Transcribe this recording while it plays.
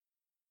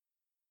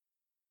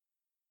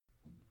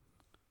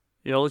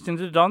You're listening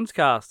to Don's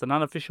Cast, an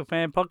unofficial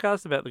fan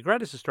podcast about the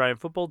greatest Australian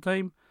football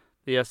team,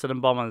 the Essendon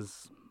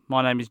Bombers.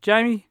 My name is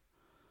Jamie.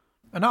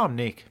 And I'm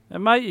Nick.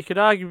 And mate, you could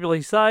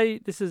arguably say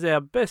this is our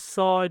best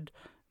side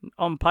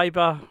on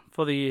paper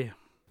for the year.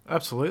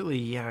 Absolutely.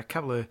 Yeah, a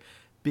couple of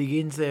big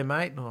ins there,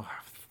 mate. Oh,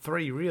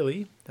 three,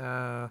 really.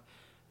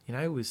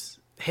 Was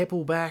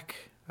Heppel back.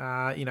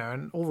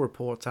 And all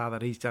reports are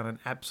that he's done an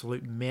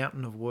absolute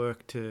mountain of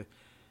work to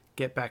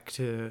get back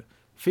to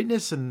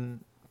fitness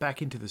and back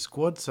into the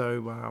squad.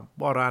 So,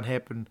 well done,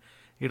 Hep, and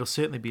it'll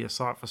certainly be a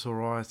sight for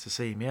sore eyes to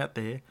see him out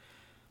there.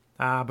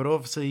 But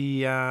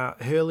obviously,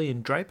 Hurley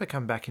and Draper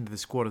come back into the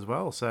squad as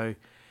well. So,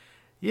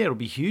 yeah, it'll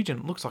be huge, and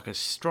it looks like a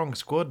strong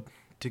squad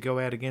to go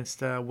out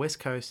against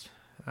West Coast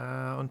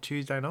on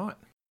Tuesday night.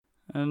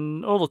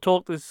 And all the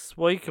talk this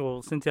week,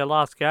 or since our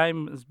last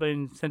game, has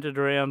been centred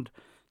around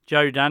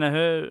Joe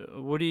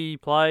Daniher. Would he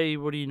play?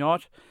 Would he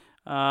not?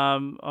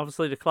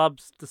 Obviously, the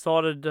club's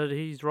decided that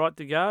he's right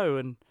to go,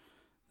 and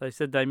they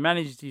said they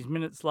managed his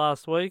minutes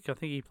last week. I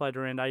think he played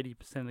around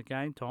 80% of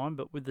game time,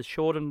 but with the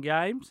shortened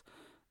games,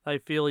 they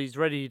feel he's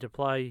ready to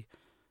play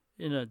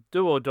in a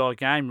do-or-die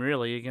game,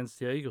 really, against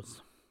the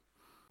Eagles.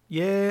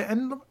 Yeah,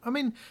 and I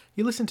mean,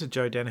 you listen to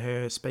Joe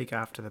Daniher speak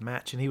after the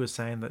match, and he was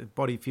saying that his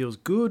body feels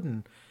good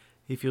and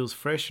he feels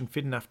fresh and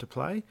fit enough to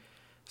play.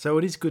 So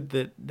it is good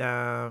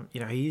that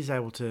he is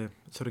able to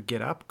sort of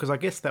get up, because I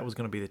guess that was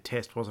going to be the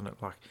test, wasn't it?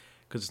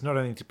 Because it's not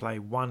only to play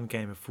one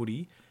game of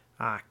footy,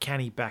 can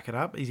he back it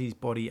up? Is his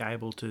body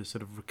able to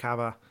sort of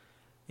recover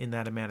in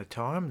that amount of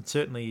time? And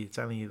certainly, it's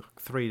only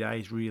 3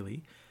 days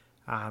really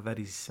that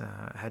he's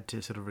had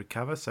to sort of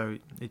recover. So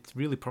it's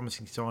really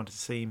promising sign to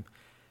see him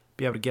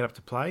be able to get up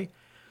to play.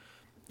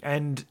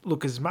 And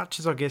look, as much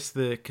as I guess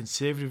the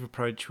conservative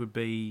approach would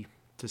be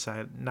to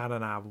say,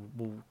 no,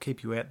 we'll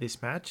keep you out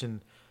this match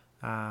and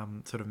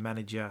sort of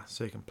manage you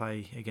so you can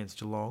play against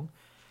Geelong.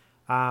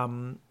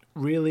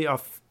 Really, I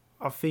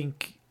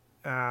think,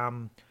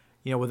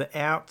 with the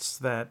outs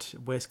that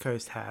West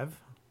Coast have,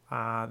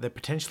 they're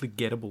potentially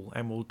gettable,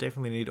 and we'll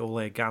definitely need all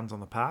our guns on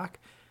the park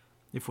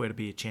if we're to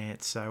be a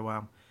chance.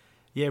 So,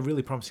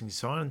 really promising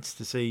signs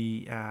to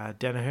see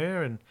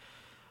Daniher, and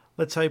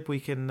let's hope we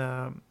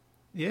can,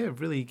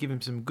 really give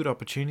him some good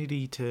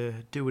opportunity to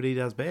do what he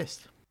does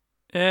best.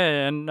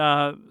 Yeah,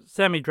 and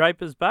Sammy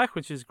Draper's back,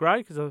 which is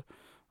great, because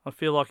I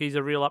feel like he's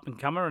a real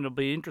up-and-comer, and it'll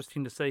be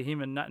interesting to see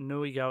him and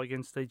Naitanui go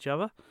against each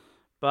other.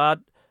 But,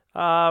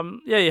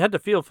 you had to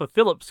feel for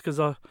Phillips, because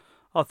I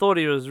thought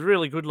he was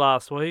really good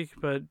last week,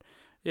 but,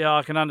 yeah,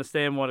 I can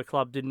understand why the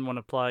club didn't want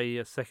to play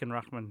a second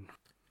ruckman.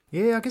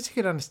 Yeah, I guess you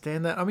could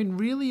understand that. I mean,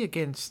 really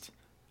against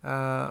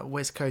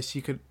West Coast,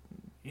 you could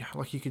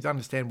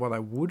understand why they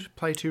would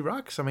play two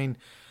rucks. I mean,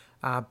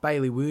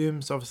 Bailey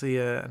Williams, obviously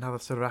another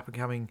sort of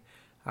up-and-coming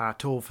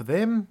tool for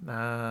them.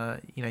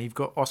 You've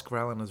got Oscar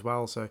Allen as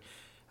well. So,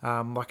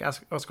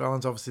 Oscar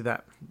Allen's obviously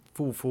that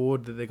full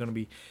forward that they're going to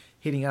be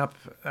hitting up,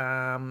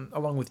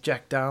 along with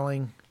Jack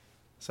Darling.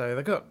 So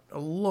they've got a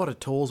lot of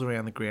tools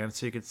around the ground.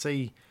 So you could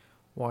see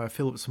why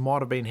Phillips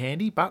might have been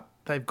handy, but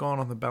they've gone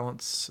on the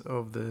balance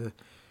of the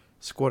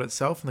squad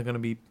itself, and they're going to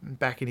be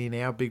backing in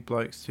our big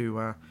blokes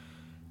to,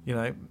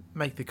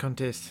 make the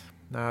contest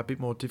a bit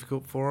more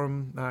difficult for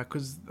them.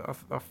 Because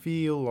I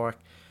feel like,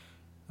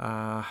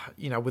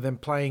 with them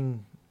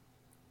playing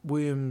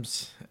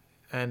Williams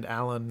and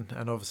Allen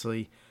and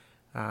obviously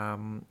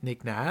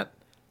Nick Nat,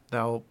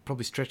 they'll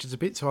probably stretch us a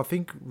bit. So I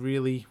think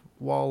really,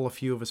 while a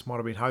few of us might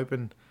have been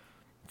hoping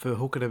for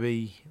Hooker to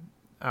be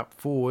up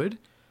forward,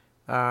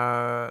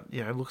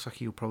 it looks like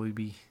he'll probably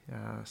be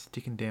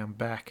sticking down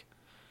back.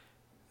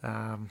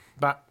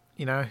 But,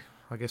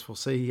 I guess we'll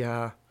see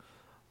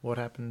what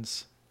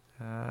happens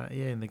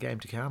in the game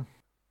to come.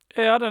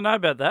 Yeah, I don't know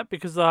about that,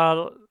 because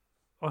I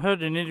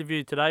heard an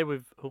interview today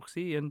with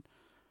Hooksy, and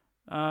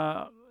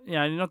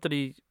not that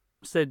he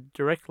said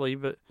directly,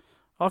 but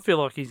I feel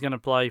like he's going to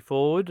play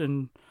forward,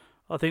 and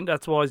I think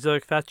that's why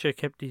Zerk Thatcher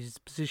kept his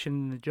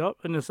position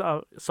in the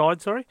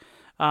side.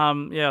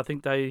 I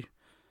think they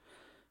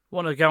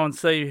want to go and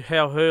see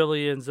how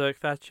Hurley and Zerk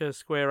Thatcher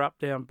square up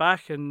down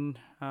back and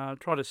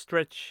try to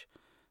stretch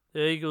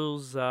the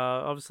Eagles.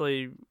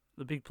 Obviously,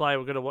 the big player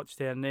we're going to watch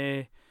down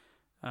there,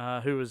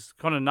 who was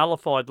kind of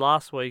nullified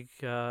last week,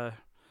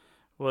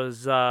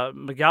 was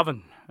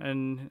McGovern.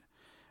 And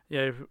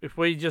if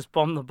we just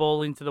bomb the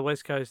ball into the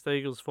West Coast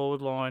Eagles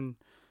forward line,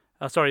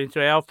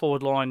 into our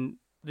forward line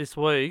this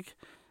week,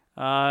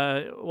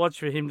 watch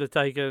for him to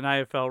take an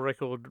AFL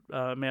record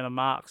amount of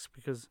marks,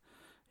 because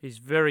he's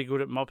very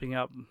good at mopping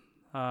up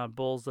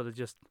balls that are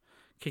just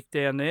kicked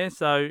down there.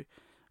 So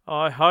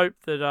I hope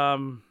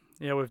that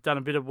we've done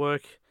a bit of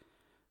work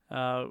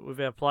with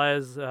our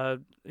players,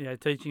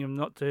 teaching them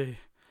not to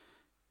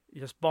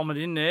just bomb it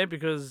in there,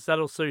 because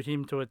that'll suit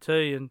him to a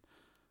T. And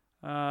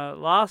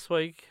last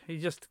week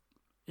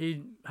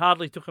he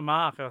hardly took a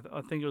mark.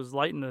 I think it was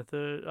late in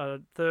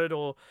the third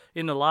or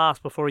in the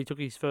last before he took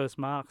his first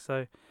mark.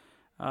 So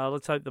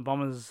let's hope the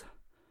Bombers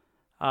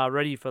are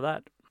ready for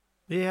that.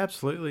 Yeah,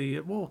 absolutely.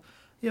 Well,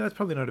 Yeah, that's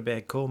probably not a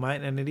bad call,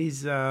 mate. And it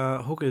is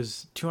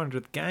Hooker's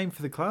 200th game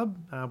for the club,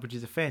 which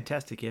is a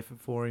fantastic effort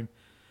for him.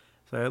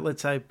 So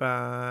let's hope,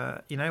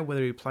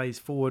 whether he plays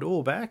forward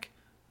or back,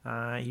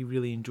 he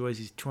really enjoys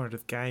his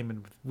 200th game.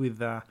 And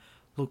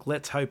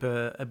let's hope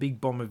a big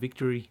Bomber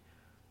victory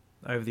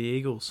over the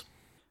Eagles.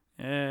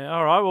 Yeah,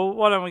 all right. Well,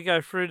 why don't we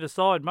go through the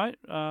side, mate?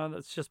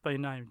 That's just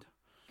been named.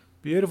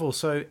 Beautiful.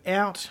 So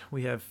out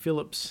we have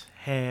Phillips,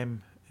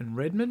 Ham, and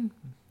Redman.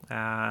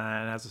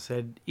 And as I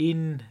said,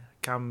 in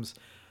comes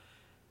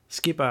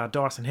skipper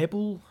Dyson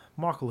Heppel,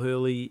 Michael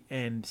Hurley,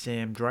 and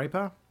Sam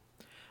Draper.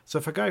 So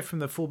if I go from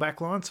the full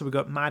back line, so we've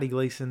got Marty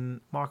Gleeson,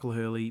 Michael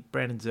Hurley,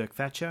 Brandon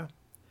Zerk-Thatcher.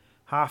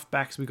 Half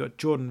backs, we've got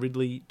Jordan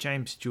Ridley,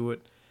 James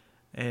Stewart,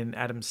 and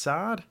Adam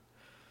Sard.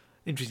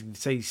 Interesting to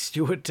see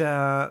Stewart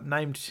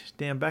named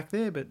down back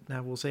there, but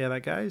we'll see how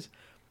that goes.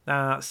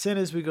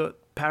 Centres, we've got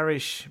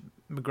Parrish,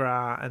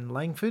 McGrath, and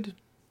Langford.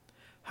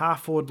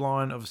 Half forward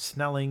line of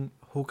Snelling,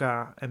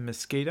 Hooker, and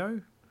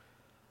Mosquito.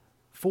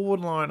 Forward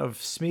line of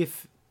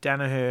Smith,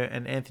 Danaher,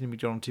 and Anthony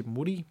McDonald, Tip and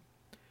Woody,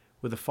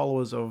 with the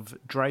followers of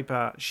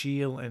Draper,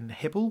 Shield, and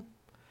Heppel.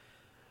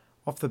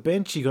 Off the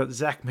bench, you got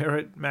Zach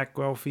Merritt, Matt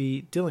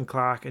Guelphy, Dylan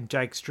Clark, and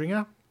Jake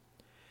Stringer,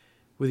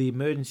 with the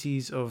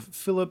emergencies of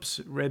Phillips,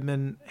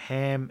 Redman,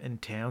 Ham,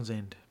 and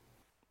Townsend.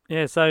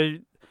 Yeah, so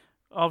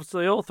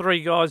obviously all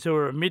three guys who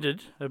are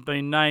omitted have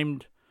been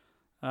named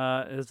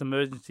as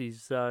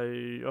emergencies.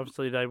 So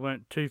obviously they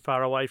weren't too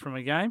far away from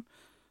a game,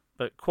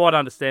 but quite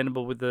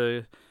understandable with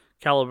the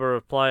calibre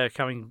of player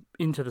coming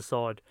into the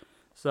side.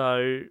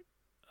 So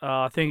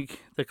I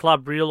think the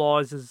club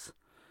realises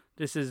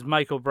this is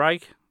make or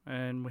break,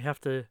 and we have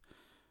to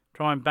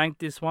try and bank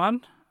this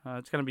one.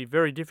 It's going to be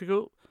very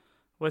difficult.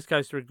 West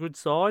Coast are a good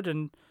side,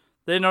 and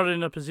they're not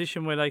in a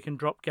position where they can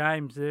drop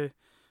games.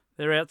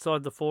 They're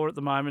outside the four at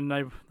the moment,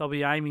 and they'll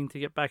be aiming to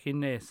get back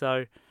in there.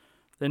 So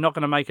they're not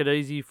going to make it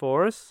easy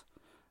for us.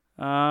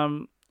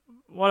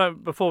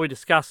 Before we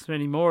discuss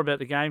any more about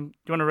the game, do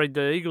you want to read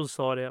the Eagles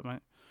side out,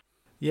 mate?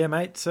 Yeah,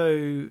 mate. So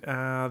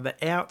the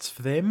outs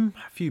for them,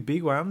 a few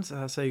big ones.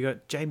 So you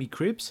got Jamie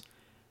Cripps,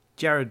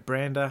 Jared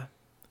Brander,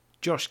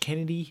 Josh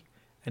Kennedy,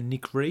 and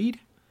Nick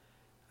Reed.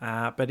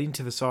 But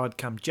into the side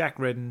come Jack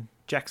Redden,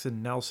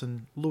 Jackson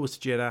Nelson, Lewis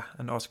Jetta,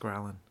 and Oscar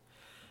Allen.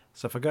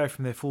 So if I go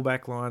from their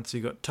fullback line, so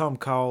you got Tom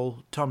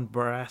Cole, Tom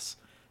Barras,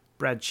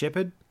 Brad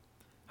Shepherd.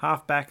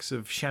 Halfbacks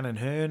of Shannon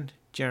Hearn,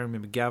 Jeremy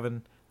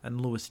McGovern,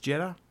 and Lewis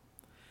Jetta.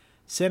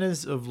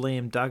 Centres of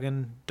Liam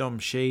Duggan, Dom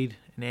Sheed,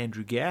 and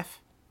Andrew Gaff.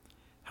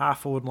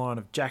 Half forward line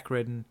of Jack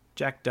Redden,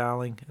 Jack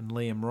Darling, and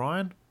Liam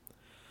Ryan.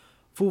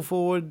 Full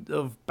forward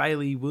of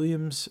Bailey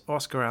Williams,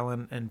 Oscar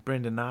Allen, and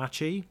Brendan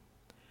Archie.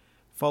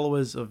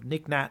 Followers of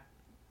Nick Nat,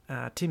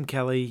 Tim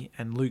Kelly,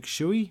 and Luke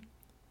Shuey.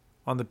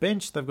 On the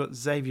bench, they've got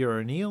Xavier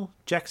O'Neill,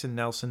 Jackson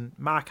Nelson,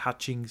 Mark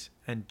Hutchings,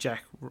 and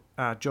Josh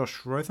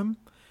Rotham,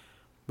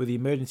 with the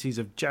emergencies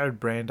of Jared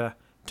Brander,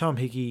 Tom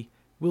Hickey,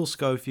 Will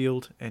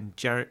Schofield, and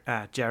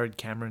Jared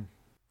Cameron.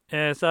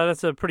 Yeah, so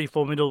that's a pretty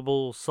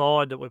formidable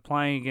side that we're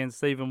playing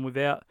against, even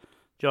without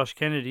Josh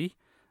Kennedy.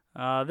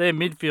 Their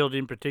midfield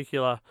in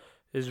particular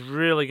is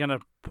really going to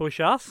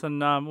push us,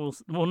 and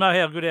we'll know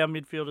how good our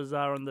midfielders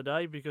are on the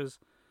day, because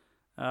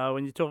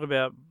when you talk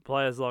about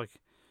players like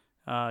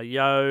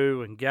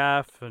Yo and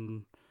Gaff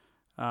and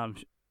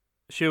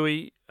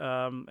Shuey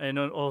and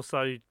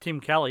also Tim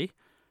Kelly,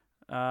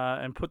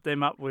 and put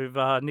them up with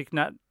Nick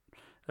Nat,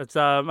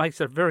 it makes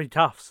it very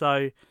tough.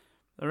 So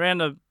around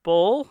the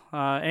ball,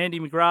 Andy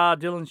McGrath,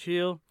 Dylan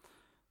Shield,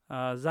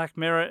 Zach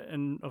Merritt,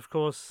 and of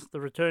course the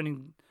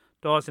returning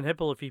Dyson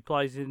Heppel if he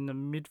plays in the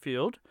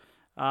midfield.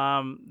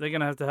 They're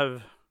going to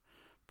have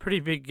pretty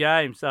big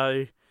game.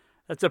 So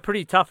it's a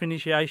pretty tough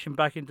initiation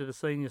back into the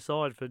senior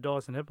side for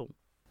Dyson Heppel.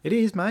 It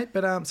is, mate.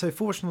 But so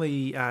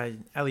fortunately,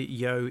 Elliot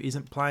Yeo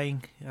isn't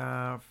playing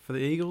for the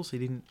Eagles.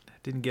 He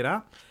didn't get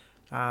up,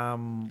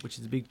 which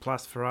is a big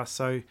plus for us.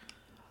 So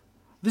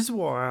this is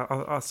why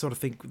I sort of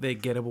think they're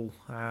gettable.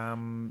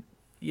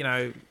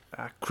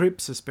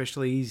 Cripps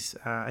especially,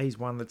 he's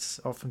one that's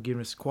often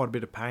given us quite a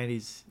bit of pain.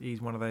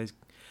 He's one of those,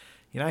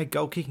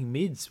 goal kicking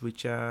mids,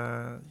 which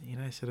sort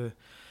of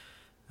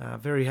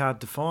very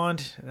hard to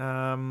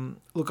find.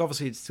 Look,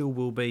 obviously it still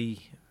will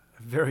be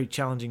a very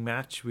challenging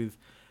match with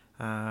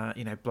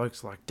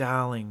blokes like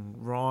Darling,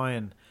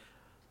 Ryan,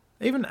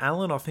 even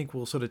Allen. I think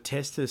will sort of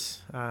test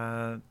us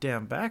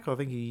down back. I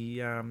think he's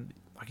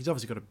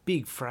obviously got a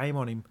big frame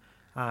on him.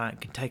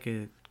 Can take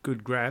a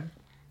good grab.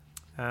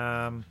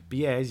 But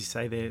yeah, as you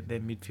say, their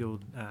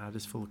midfield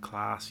just full of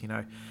class.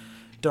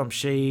 Dom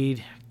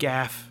Sheed,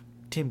 Gaff,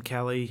 Tim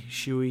Kelly,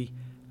 Shuey,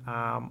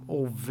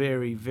 all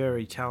very,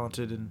 very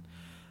talented,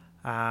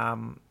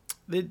 and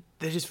they're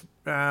just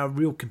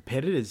real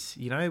competitors.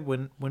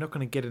 When we're not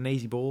going to get an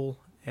easy ball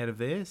out of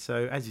there.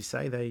 So as you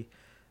say, they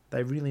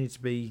really need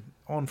to be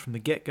on from the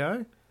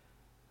get-go.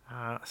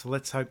 So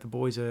let's hope the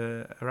boys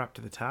are up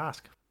to the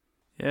task.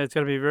 Yeah, it's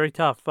going to be very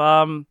tough.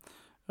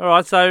 All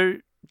right, so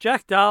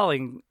Jack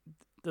Darling,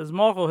 does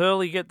Michael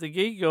Hurley get the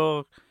gig,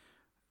 or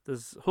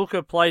does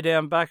Hooker play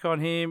down back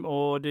on him,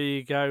 or do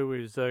you go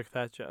with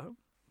Zerk-Thatcher?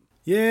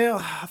 Yeah,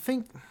 I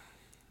think,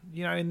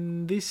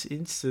 in this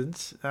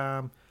instance,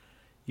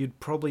 you'd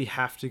probably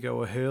have to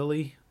go a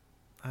Hurley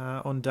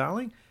on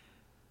Darling,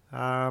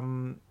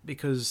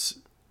 because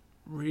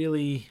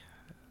really,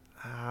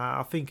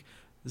 I think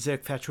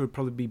Zerk Thatcher would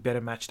probably be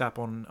better matched up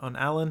on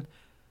Allen.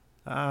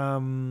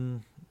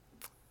 Um,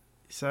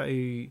 so,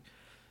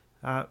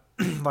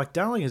 like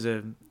Darling is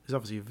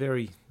obviously a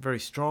very very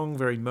strong,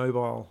 very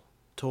mobile,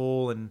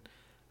 tall, and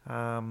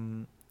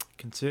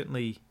can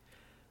certainly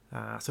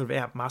sort of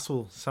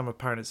outmuscle some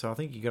opponents. So I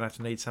think you're going to have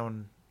to need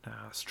someone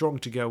strong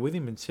to go with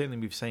him, and certainly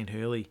we've seen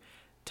Hurley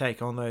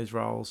take on those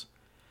roles.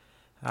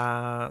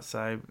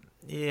 So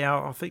yeah,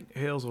 I think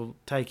Hurls will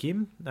take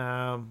him.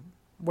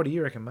 What do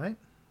you reckon, mate?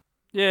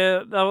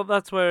 Yeah,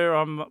 that's where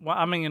I'm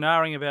umming and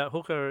ahhing about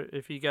Hooker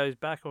if he goes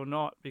back or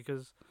not,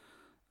 because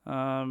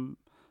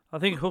I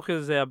think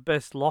Hooker's our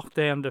best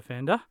lockdown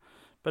defender.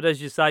 But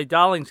as you say,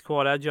 Darling's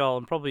quite agile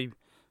and probably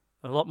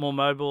a lot more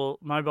mobile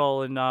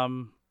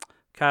than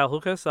Kale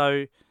Hooker.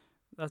 So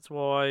that's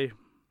why.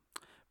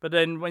 But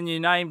then when you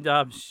named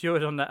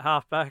Stewart on that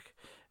halfback,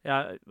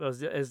 as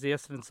the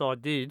Essendon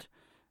side did,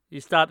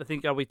 you start to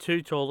think, are we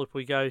too tall if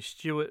we go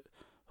Stewart,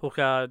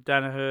 Hooker,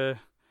 Danaher,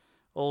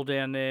 all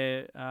down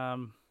there?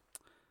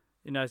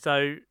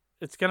 So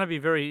it's going to be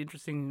very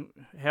interesting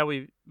how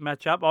we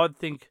match up. I'd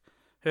think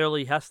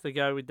Hurley has to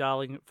go with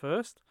Darling at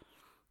first,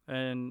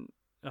 and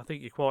I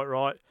think you're quite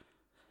right.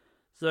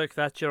 Zerk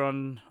Thatcher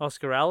on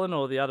Oscar Allen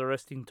or the other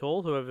resting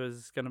tall,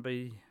 whoever's going to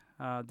be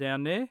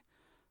down there.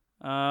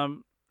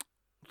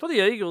 For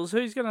the Eagles,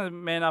 who's going to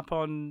man up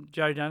on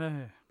Joe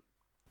Danaher?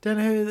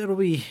 Danaher, that'll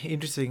be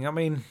interesting. I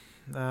mean,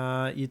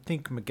 you'd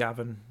think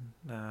McGovern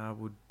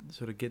would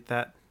sort of get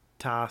that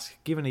task,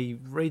 given he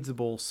reads the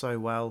ball so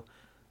well.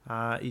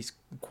 He's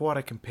quite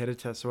a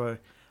competitor, so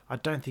I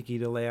don't think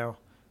he'd allow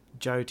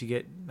Joe to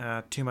get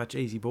too much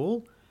easy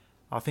ball.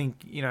 I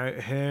think,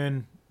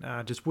 Hearn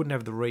just wouldn't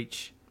have the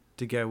reach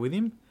to go with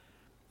him.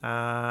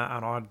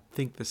 And I'd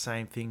think the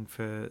same thing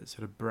for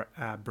sort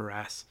of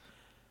Barrass.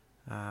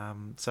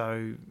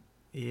 So,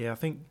 yeah, I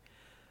think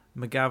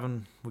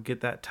McGovern would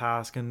get that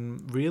task.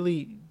 And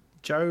really,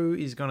 Joe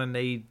is going to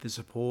need the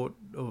support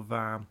of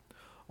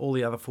all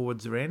the other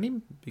forwards around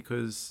him,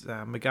 because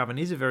McGovern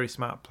is a very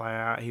smart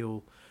player.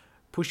 He'll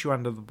push you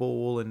under the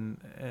ball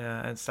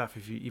and stuff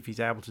if he's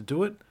able to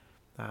do it.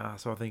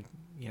 So I think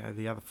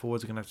the other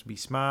forwards are going to have to be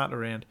smart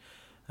around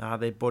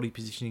their body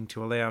positioning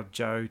to allow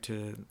Joe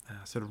to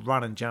sort of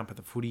run and jump at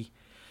the footy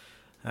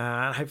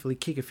and hopefully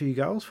kick a few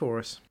goals for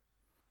us.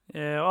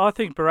 Yeah, I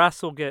think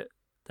Barrass will get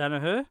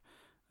Danaher.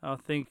 I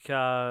think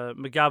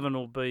McGovern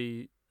will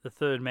be the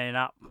third man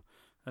up,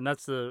 and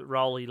that's the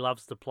role he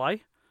loves to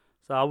play.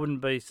 So I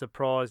wouldn't be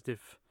surprised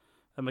if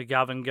a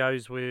McGovern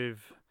goes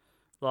with,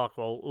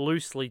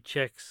 loosely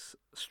checks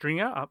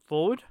Stringer up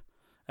forward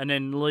and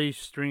then leaves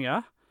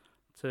Stringer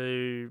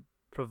to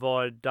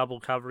provide double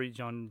coverage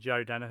on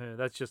Joe Danaher.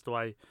 That's just the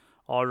way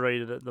I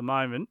read it at the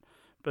moment.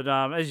 But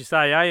as you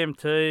say,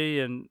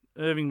 AMT and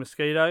Irving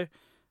Mosquito,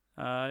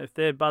 if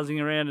they're buzzing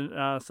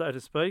around, so to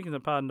speak,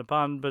 and pardon the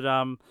pun, but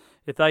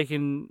if they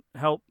can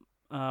help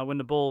when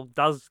the ball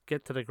does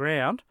get to the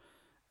ground,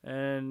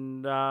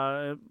 and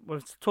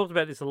we've talked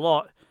about this a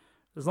lot,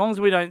 as long as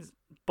we don't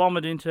bomb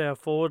it into our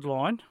forward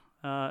line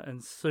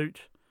and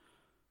suit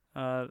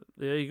the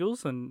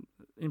Eagles, and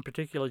in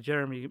particular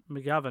Jeremy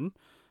McGovern,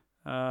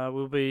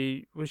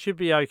 we should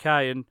be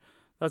okay. And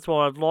that's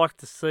why I'd like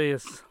to see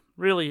us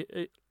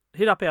really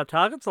hit up our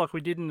targets like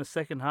we did in the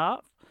second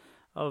half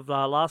of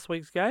last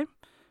week's game,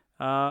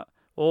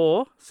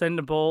 or send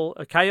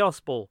a chaos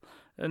ball.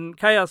 And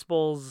chaos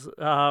balls,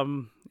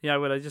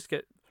 where they just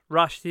get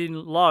rushed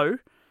in low,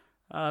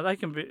 they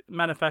can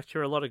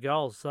manufacture a lot of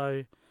goals.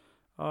 So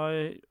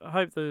I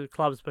hope the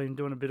club's been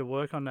doing a bit of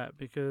work on that,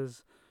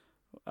 because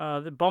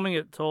the bombing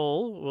it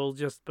tall will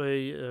just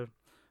be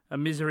a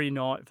misery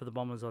night for the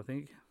Bombers, I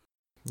think.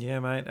 Yeah,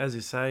 mate. As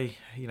you say,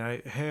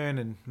 Hearn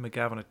and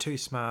McGovern are too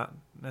smart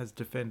as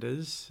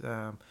defenders.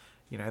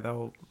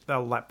 They'll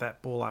lap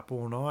that ball up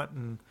all night,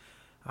 and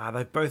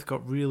they've both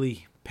got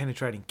really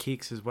penetrating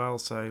kicks as well.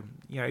 So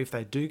if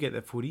they do get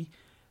the footy,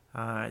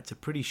 it's a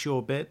pretty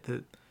sure bet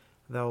that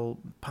they'll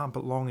pump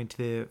it long into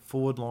their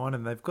forward line,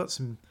 and they've got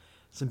some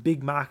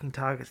big marking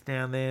targets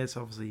down there.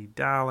 So obviously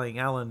Darling,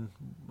 Allen,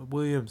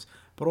 Williams,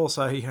 but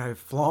also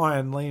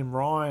Flying, Liam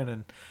Ryan,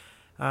 and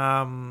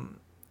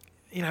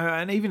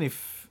and even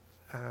if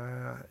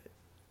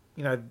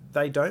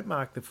they don't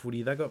mark the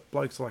footy, they've got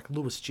blokes like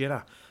Lewis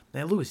Jetta.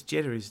 Now Lewis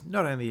Jetta is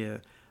not only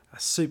a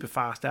super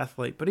fast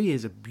athlete, but he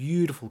is a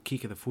beautiful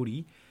kick of the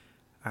footy.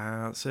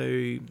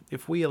 So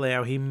if we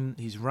allow him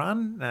his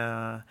run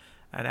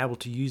and able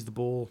to use the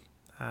ball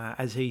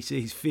as he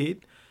sees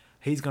fit,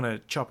 he's going to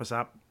chop us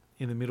up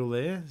in the middle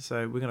there.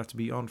 So we're going to have to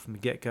be on from the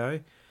get-go.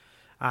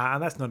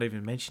 And that's not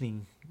even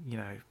mentioning,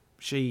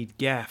 Sheed,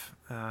 Gaff,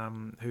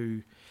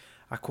 who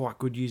are quite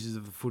good users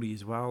of the footy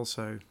as well.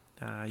 So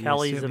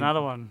Kelly's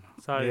another one.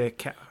 So yeah,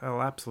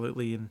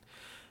 absolutely.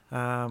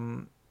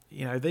 And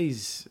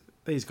these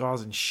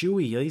guys, and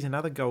Shuey, he's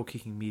another goal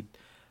kicking mid.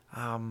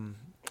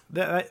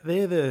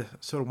 they're the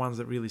sort of ones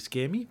that really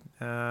scare me,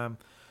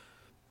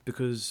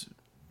 because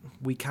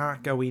we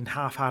can't go in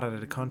half-hearted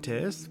at a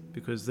contest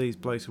because these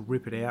blokes will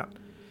rip it out.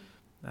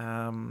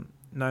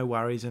 No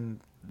worries, and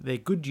they're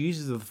good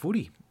users of the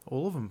footy,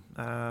 all of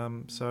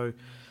them. So,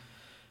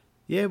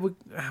 yeah,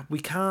 we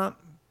can't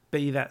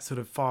be that sort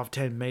of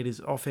 5-10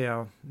 metres off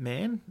our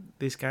man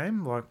this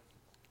game. Like,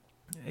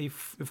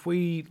 if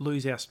we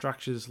lose our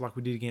structures like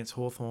we did against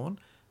Hawthorn,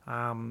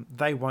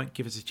 they won't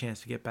give us a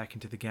chance to get back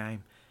into the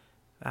game.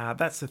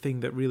 That's the thing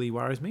that really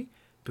worries me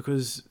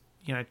because,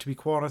 to be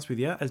quite honest with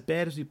you, as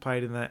bad as we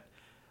played in that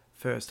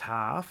first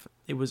half,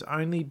 it was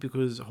only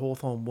because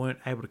Hawthorn weren't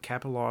able to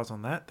capitalise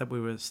on that we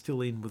were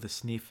still in with a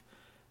sniff,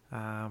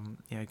 going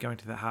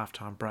to the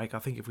halftime break. I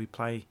think if we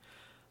play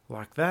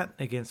like that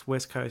against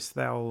West Coast,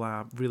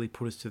 they'll really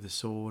put us to the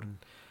sword,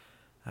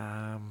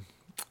 and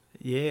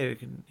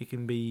it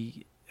can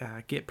be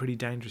get pretty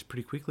dangerous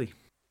pretty quickly.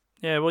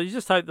 Yeah, well, you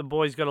just hope the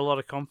boys got a lot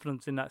of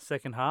confidence in that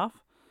second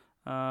half.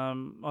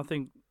 I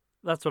think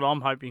that's what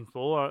I'm hoping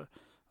for.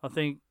 I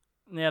think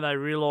now they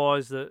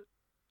realise that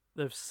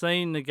they've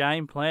seen the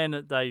game plan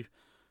that they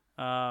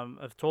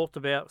have talked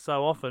about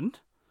so often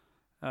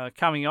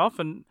coming off.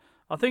 And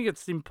I think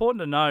it's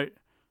important to note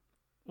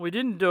we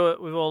didn't do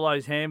it with all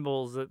those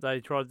handballs that they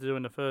tried to do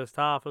in the first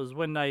half. It was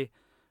when they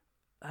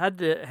had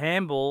the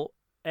handball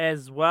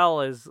as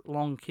well as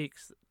long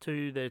kicks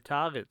to their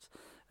targets.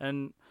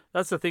 And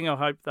that's the thing I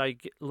hope they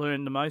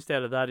learn the most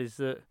out of that is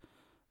that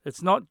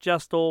it's not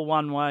just all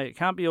one way. It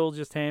can't be all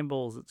just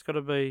handballs. It's got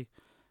to be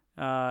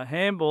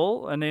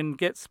handball and then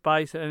get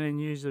space and then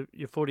use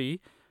your footy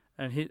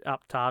and hit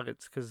up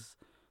targets because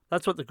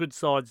that's what the good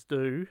sides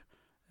do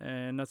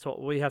and that's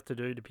what we have to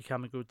do to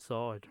become a good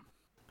side.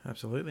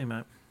 Absolutely,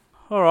 mate.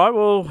 All right,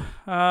 well,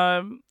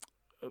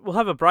 we'll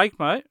have a break,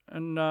 mate,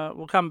 and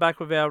we'll come back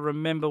with our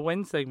Remember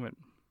When segment.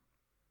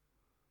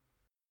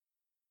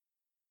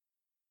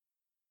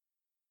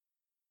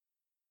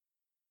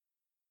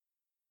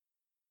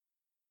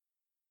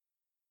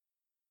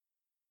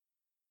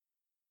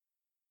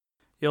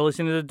 You're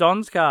listening to the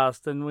Don's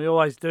Cast, and we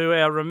always do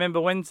our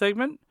Remember When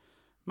segment.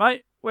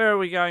 Mate, where are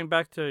we going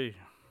back to?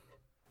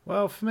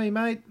 Well, for me,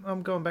 mate,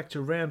 I'm going back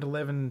to round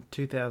 11,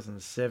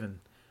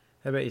 2007.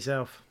 How about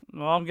yourself?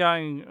 Well, I'm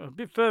going a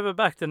bit further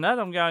back than that.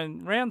 I'm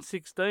going round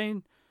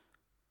 16,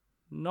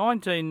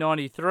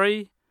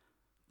 1993,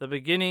 the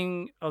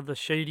beginning of the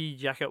Sheedy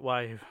Jacket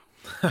Wave.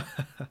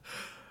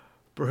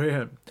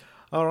 Brilliant.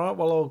 All right,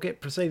 well, I'll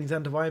get proceedings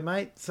underway,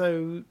 mate.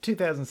 So,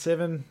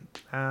 2007,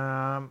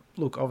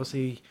 look,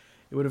 obviously,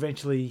 it would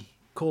eventually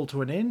call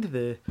to an end,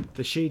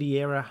 the Sheedy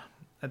era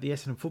at the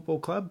Essendon Football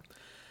Club.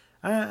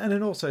 And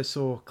it also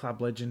saw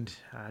club legend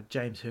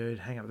James Hird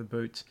hang up the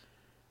boots.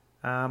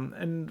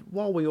 And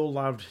while we all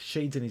loved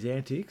Sheeds and his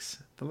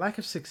antics, the lack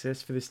of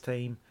success for this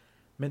team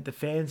meant the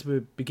fans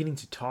were beginning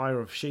to tire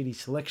of Sheedy's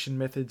selection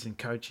methods and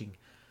coaching.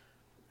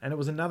 And it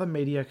was another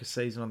mediocre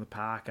season on the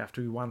park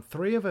after we won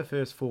 3 of our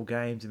first 4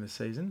 games in the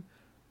season,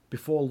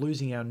 before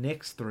losing our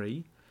next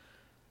 3.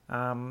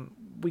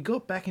 We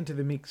got back into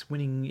the mix,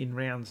 winning in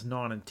rounds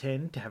 9 and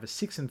 10 to have a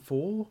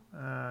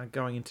 6-4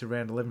 going into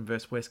round 11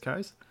 versus West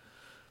Coast.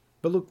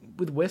 But look,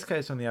 with West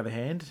Coast on the other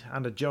hand,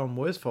 under John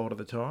Worsfold at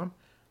the time,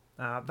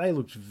 they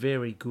looked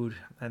very good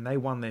and they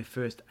won their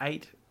first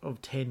 8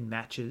 of 10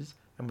 matches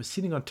and were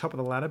sitting on top of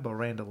the ladder by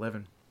round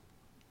 11.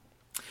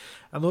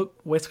 And look,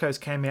 West Coast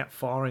came out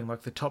firing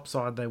like the top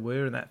side they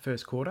were in that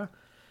first quarter,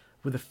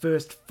 with the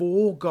first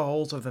 4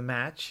 goals of the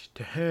match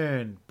to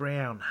Hearn,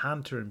 Brown,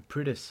 Hunter and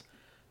Priddis,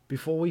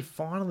 before we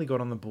finally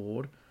got on the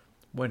board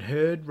when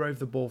Hird roved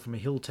the ball from a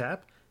hill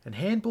tap and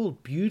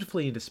handballed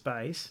beautifully into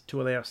space to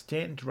allow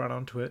Stanton to run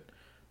onto it,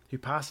 who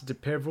passed it to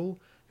Peveril,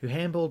 who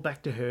handballed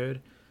back to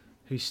Hird,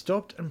 who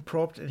stopped and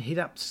propped and hit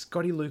up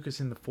Scotty Lucas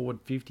in the forward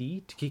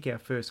 50 to kick our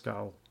first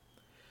goal.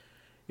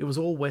 It was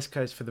all West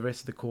Coast for the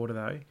rest of the quarter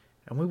though,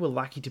 and we were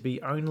lucky to be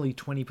only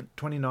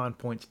 29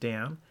 points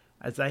down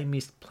as they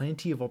missed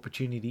plenty of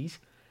opportunities,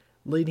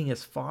 leading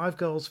us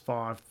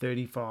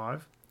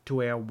 5-5,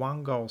 to our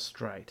 1 goal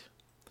straight.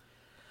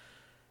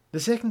 The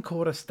second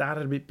quarter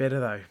started a bit better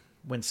though,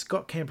 when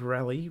Scott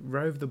Camporelli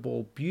roved the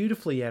ball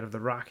beautifully out of the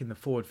ruck in the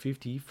forward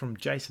 50 from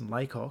Jason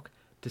Laycock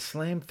to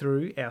slam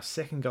through our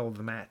second goal of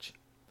the match.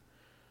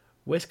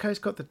 West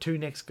Coast got the 2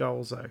 next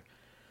goals though,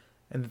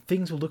 and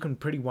things were looking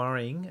pretty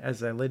worrying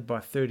as they led by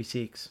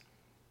 36.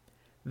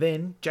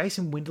 Then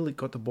Jason Winderlich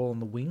got the ball on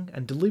the wing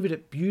and delivered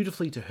it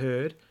beautifully to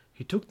Hird,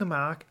 who took the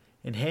mark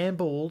and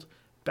handballed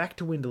back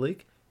to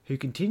Winderlich, who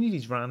continued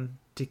his run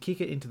to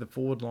kick it into the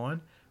forward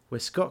line, where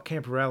Scott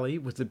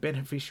Camporelli was the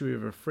beneficiary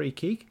of a free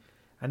kick,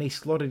 and he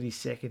slotted his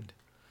second.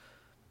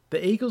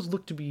 The Eagles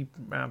looked to be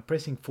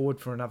pressing forward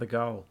for another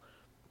goal,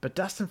 but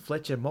Dustin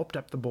Fletcher mopped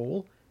up the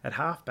ball at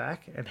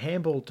half-back and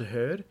handballed to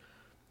Hird,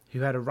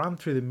 who had a run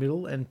through the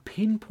middle and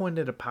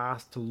pinpointed a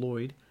pass to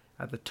Lloyd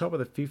at the top of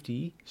the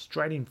 50,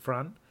 straight in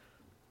front,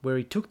 where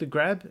he took the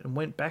grab and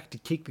went back to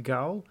kick the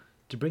goal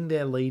to bring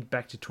their lead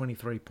back to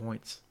 23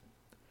 points.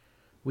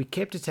 We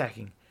kept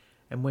attacking,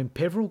 and when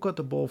Peveril got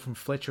the ball from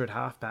Fletcher at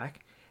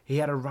half-back, he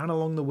had a run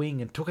along the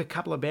wing and took a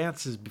couple of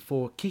bounces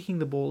before kicking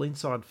the ball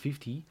inside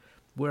 50,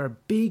 where a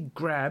big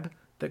grab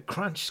that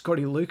crunched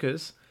Scotty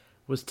Lucas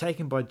was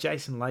taken by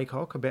Jason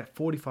Laycock about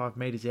 45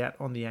 metres out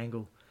on the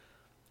angle,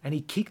 and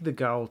he kicked the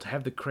goal to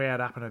have the crowd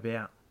up and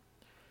about.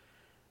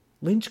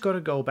 Lynch got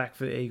a goal back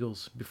for the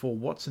Eagles before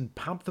Watson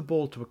pumped the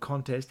ball to a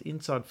contest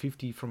inside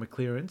 50 from a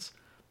clearance,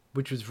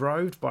 which was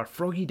roved by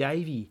Froggy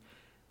Davey,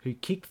 who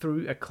kicked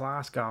through a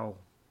class goal.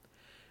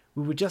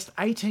 We were just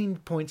 18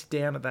 points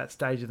down at that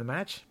stage of the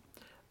match,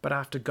 but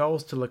after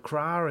goals to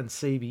Lacroix and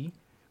Seaby,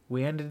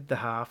 we ended the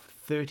half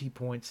 30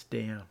 points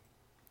down.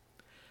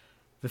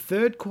 The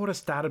third quarter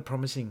started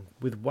promising,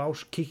 with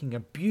Walsh kicking a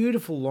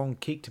beautiful long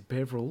kick to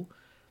Peveril,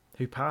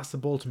 who passed the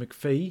ball to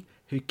McPhee,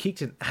 who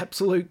kicked an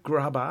absolute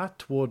grubber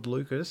toward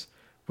Lucas,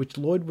 which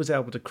Lloyd was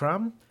able to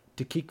crumb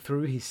to kick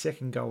through his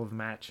second goal of the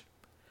match.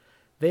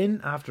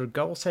 Then, after a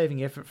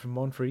goal-saving effort from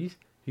Monfries,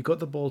 who got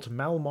the ball to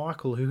Mal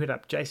Michael, who hit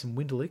up Jason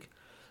Winderlich,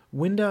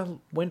 Winder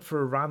went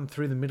for a run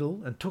through the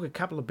middle and took a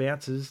couple of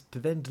bounces to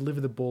then deliver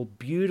the ball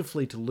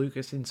beautifully to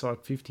Lucas inside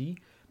 50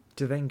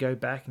 to then go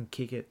back and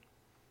kick it.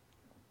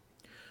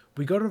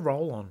 We got a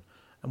roll on,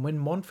 and when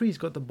Monfries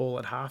got the ball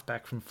at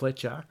halfback from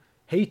Fletcher,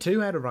 he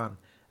too had a run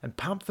and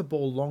pumped the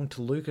ball long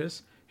to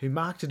Lucas, who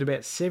marked it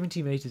about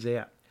 70 metres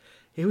out.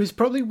 He was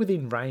probably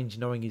within range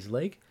knowing his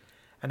leg,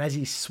 and as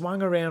he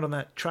swung around on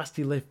that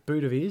trusty left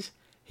boot of his,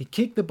 he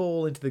kicked the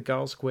ball into the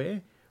goal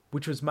square,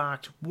 which was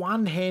marked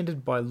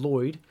one-handed by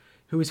Lloyd,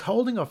 who was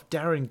holding off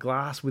Darren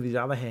Glass with his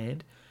other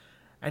hand,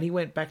 and he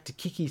went back to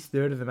kick his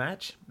third of the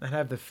match and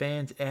have the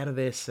fans out of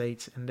their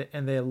seats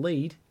and their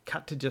lead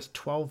cut to just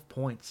 12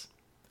 points.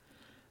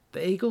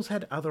 The Eagles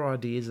had other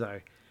ideas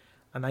though,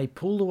 and they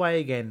pulled away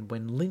again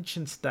when Lynch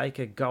and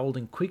Staker goaled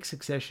in quick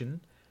succession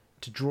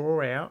to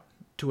draw out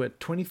to a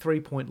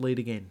 23-point lead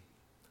again.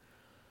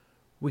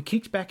 We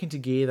kicked back into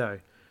gear though.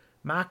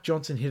 Mark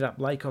Johnson hit up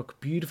Laycock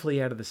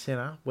beautifully out of the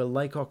centre, where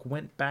Laycock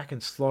went back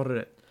and slotted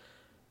it,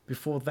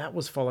 before that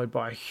was followed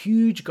by a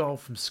huge goal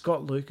from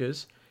Scott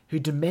Lucas, who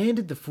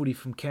demanded the footy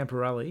from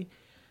Camporelli,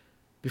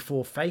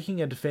 before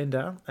faking a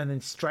defender and then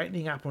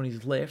straightening up on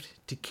his left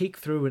to kick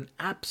through an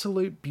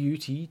absolute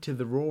beauty to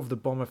the roar of the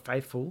Bomber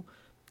faithful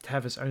to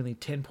have us only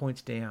 10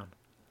 points down.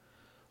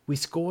 We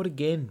scored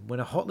again when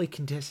a hotly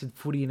contested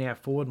footy in our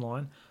forward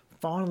line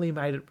finally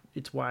made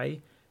its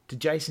way to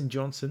Jason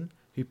Johnson,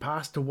 who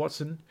passed to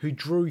Watson, who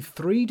drew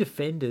 3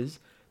 defenders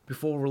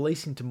before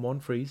releasing to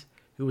Monfries,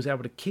 who was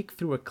able to kick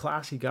through a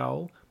classy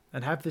goal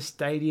and have the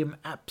stadium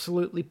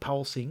absolutely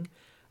pulsing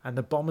and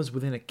the Bombers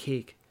within a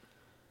kick.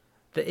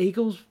 The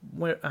Eagles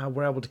were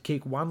able to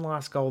kick one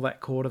last goal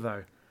that quarter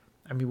though,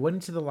 and we went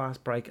into the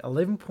last break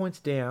 11 points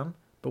down,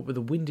 but with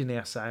the wind in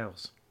our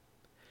sails.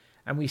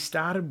 And we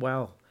started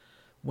well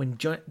when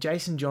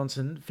Jason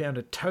Johnson found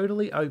a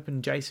totally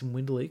open Jason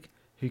Winderlich,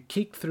 who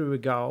kicked through a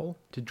goal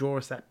to draw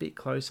us that bit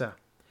closer.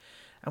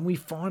 And we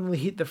finally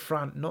hit the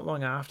front not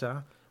long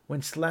after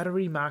when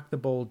Slattery marked the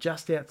ball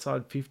just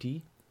outside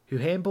 50, who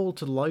handballed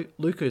to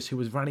Lucas, who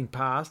was running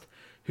past,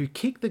 who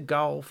kicked the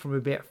goal from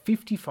about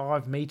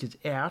 55 metres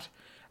out,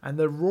 and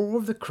the roar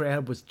of the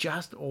crowd was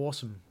just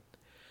awesome.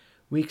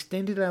 We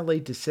extended our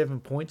lead to 7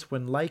 points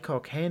when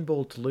Laycock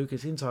handballed to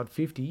Lucas inside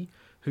 50,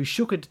 who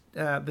shook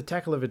the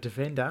tackle of a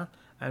defender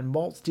and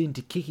waltzed in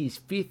to kick his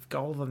 5th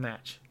goal of the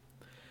match.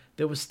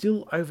 There was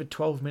still over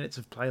 12 minutes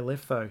of play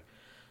left though,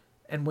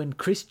 and when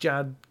Chris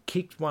Judd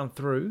kicked one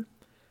through,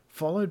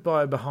 followed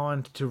by a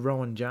behind to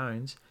Rowan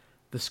Jones,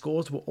 the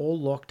scores were all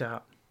locked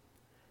up.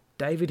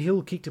 David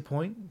Hill kicked a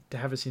point to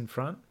have us in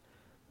front,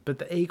 but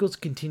the Eagles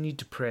continued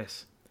to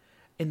press.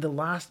 In the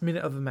last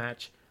minute of the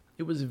match,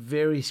 it was a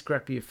very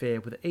scrappy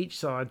affair with each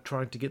side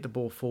trying to get the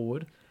ball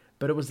forward,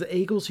 but it was the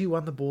Eagles who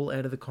won the ball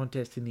out of the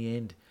contest in the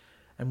end.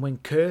 And when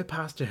Kerr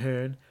passed to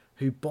Hearn,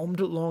 who bombed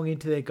it long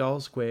into their goal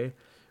square,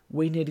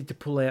 we needed to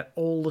pull out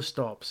all the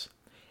stops.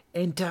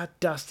 Enter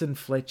Dustin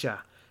Fletcher,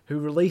 who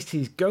released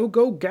his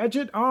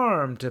go-go-gadget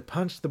arm to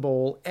punch the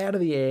ball out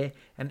of the air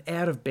and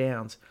out of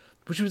bounds,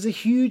 which was a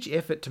huge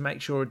effort to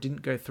make sure it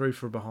didn't go through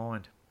for a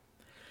behind.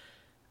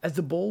 As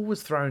the ball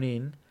was thrown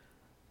in,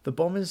 the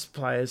Bombers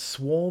players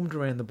swarmed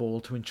around the ball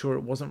to ensure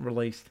it wasn't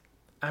released,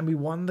 and we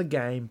won the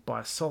game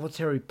by a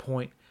solitary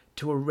point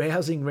to a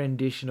rousing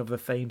rendition of the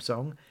theme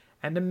song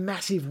and a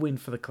massive win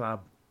for the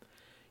club.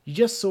 You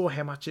just saw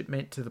how much it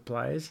meant to the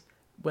players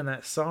when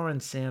that siren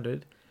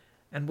sounded,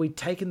 and we'd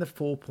taken the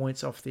 4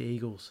 points off the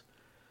Eagles.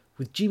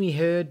 With Jimmy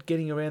Hurd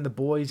getting around the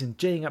boys and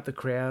geeing up the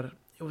crowd,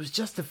 it was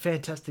just a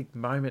fantastic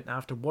moment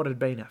after what had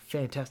been a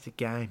fantastic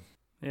game.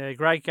 Yeah,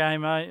 great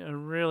game, mate. I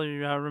really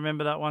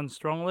remember that one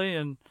strongly,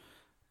 and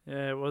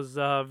yeah, it was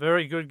a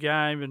very good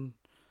game, and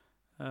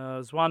it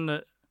was one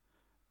that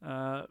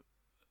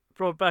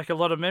brought back a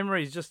lot of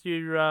memories, just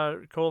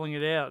you calling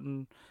it out,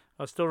 and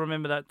I still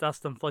remember that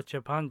Dustin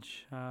Fletcher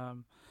punch.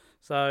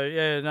 So,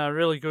 yeah, no,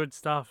 really good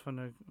stuff and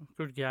a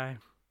good game.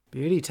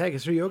 Beauty. Take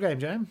us through your game,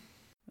 James.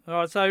 All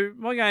right, so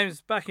my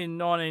game's back in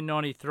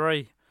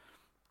 1993,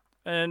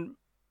 and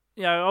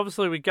you know,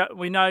 obviously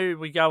we know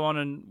we go on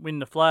and win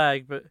the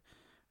flag, but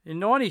in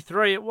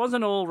 93, it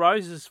wasn't all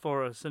roses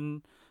for us.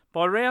 And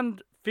by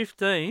round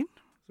 15,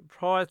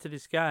 prior to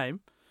this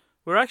game,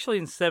 we're actually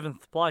in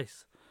 7th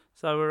place.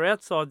 So we're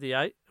outside the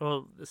 8,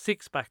 or the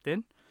 6 back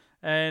then.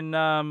 And,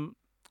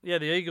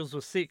 the Eagles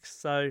were 6.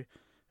 So it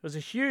was a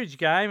huge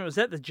game. It was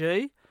at the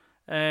G.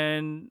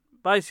 And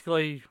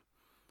basically,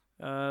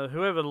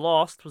 whoever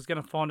lost was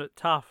going to find it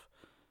tough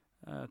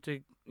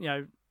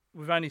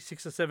with only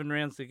 6 or 7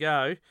 rounds to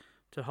go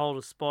to hold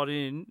a spot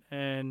in.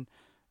 And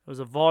it was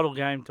a vital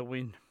game to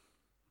win.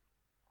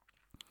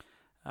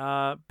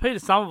 Peter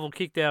Somerville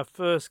kicked our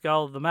first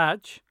goal of the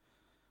match,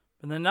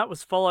 and then that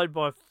was followed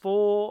by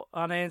 4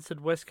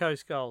 unanswered West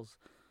Coast goals.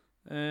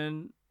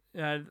 And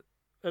it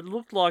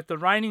looked like the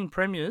reigning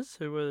premiers,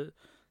 who were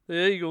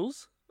the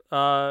Eagles,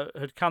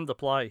 had come to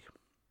play.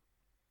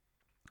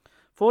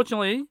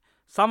 Fortunately,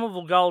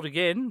 Somerville goaled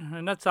again,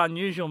 and that's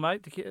unusual,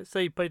 mate, to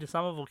see Peter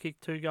Somerville kick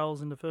 2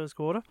 goals in the first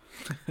quarter,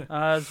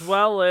 as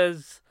well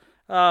as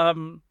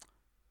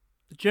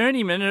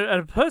journeyman, and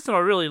a person I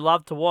really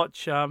love to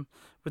watch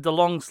with the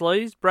long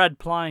sleeves, Brad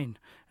Plain,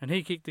 and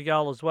he kicked a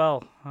goal as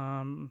well.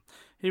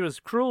 He was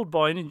cruelled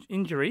by an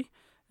injury,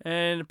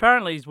 and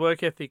apparently his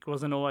work ethic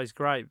wasn't always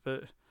great,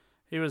 but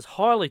he was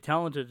highly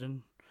talented,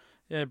 and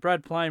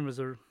Brad Plain was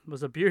a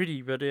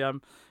beauty, but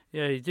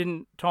he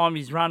didn't time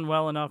his run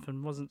well enough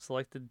and wasn't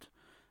selected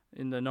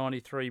in the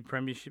 93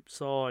 Premiership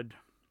side.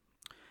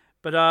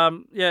 But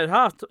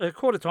at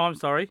quarter time,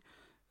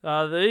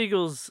 the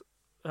Eagles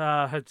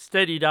had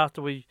steadied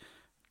after we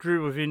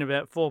drew within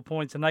about 4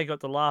 points, and they got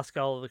the last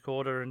goal of the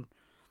quarter, and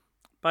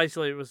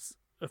basically it was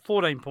a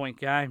 14-point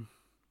game.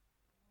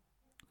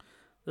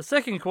 The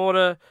second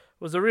quarter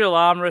was a real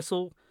arm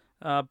wrestle.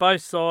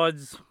 Both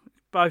sides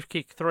both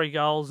kicked 3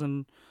 goals,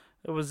 and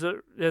it was,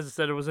 as I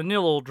said, it was a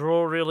 0-0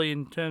 draw really,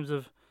 in terms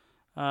of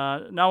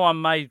no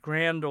one made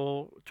ground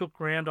or took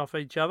ground off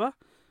each other,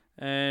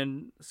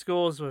 and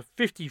scores were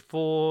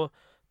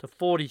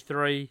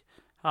 54-43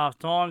 half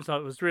time, so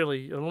it was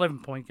really an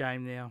 11-point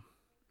game now.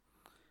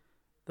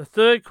 The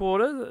third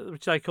quarter,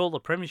 which they call the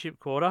Premiership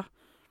quarter,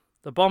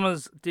 the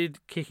Bombers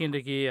did kick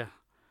into gear,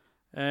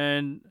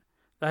 and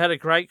they had a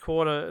great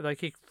quarter. They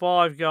kicked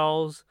 5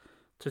 goals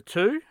to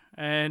 2,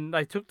 and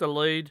they took the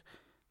lead.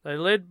 They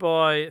led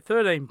by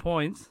 13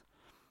 points,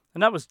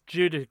 and that was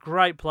due to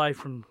great play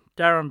from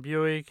Darren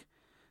Buick.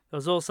 There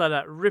was also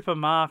that ripper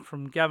mark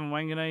from Gavin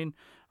Wanganeen.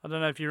 I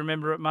don't know if you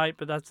remember it, mate,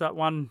 but that's that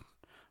one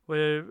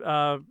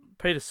where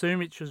Peter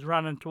Sumich was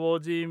running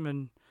towards him,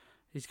 and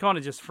he's kind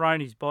of just thrown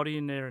his body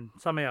in there and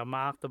somehow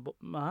marked the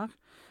mark.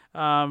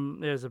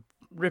 There's a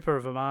ripper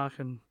of a mark,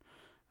 and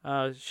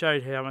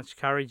showed how much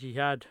courage he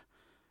had.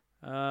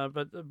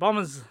 But the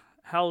Bombers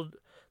held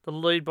the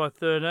lead by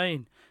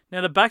 13. Now,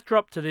 the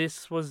backdrop to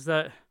this was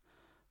that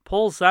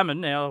Paul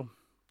Salmon, now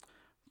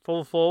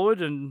full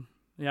forward, and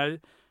the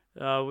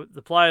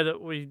player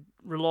that we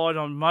relied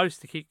on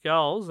most to kick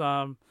goals,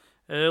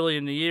 early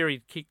in the year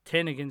he'd kicked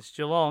 10 against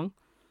Geelong.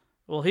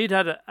 Well, he'd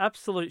had an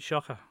absolute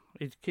shocker.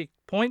 He'd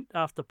kicked point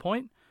after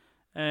point,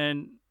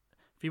 and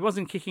if he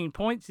wasn't kicking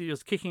points, he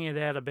was kicking it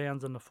out of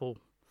bounds on the full.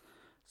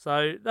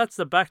 So that's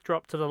the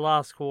backdrop to the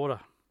last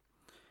quarter.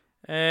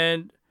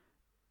 And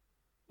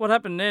what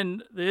happened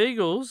then, the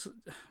Eagles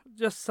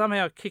just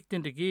somehow kicked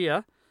into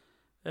gear,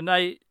 and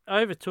they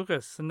overtook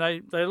us, and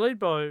they lead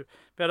by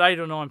about 8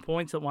 or 9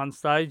 points at one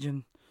stage,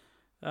 and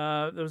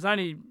there was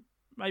only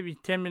maybe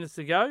 10 minutes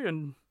to go,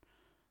 and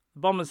the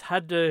Bombers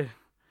had to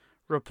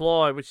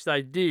reply, which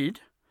they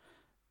did,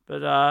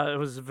 but it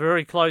was a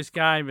very close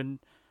game, and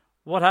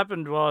what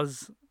happened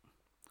was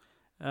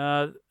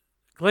Glenn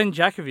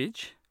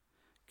Jakovic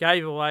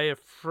gave away a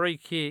free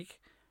kick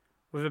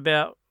with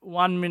about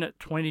 1 minute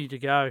 20 to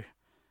go,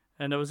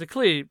 and it was a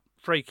clear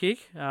free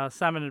kick.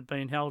 Salmon had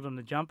been held on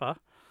the jumper,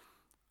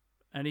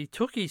 and he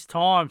took his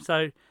time.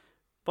 So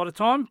by the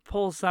time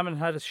Paul Salmon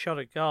had a shot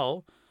at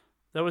goal,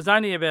 there was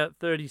only about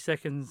 30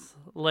 seconds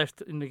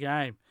left in the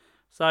game.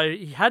 So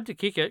he had to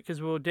kick it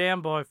because we were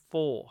down by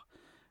 4.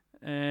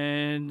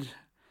 And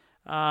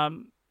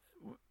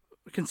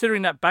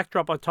considering that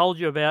backdrop I told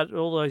you about,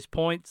 all those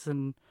points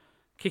and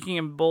kicking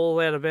a ball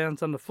out of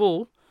bounds on the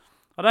full,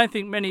 I don't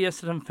think many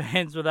Essendon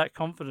fans were that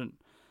confident.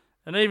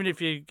 And even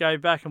if you go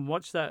back and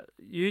watch that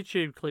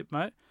YouTube clip,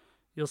 mate,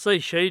 you'll see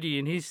Sheedy,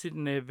 and he's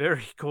sitting there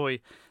very coy.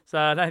 So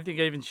I don't think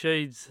even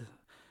Sheed's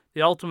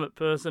the ultimate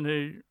person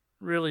who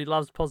really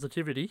loves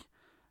positivity.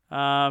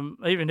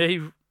 Even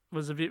he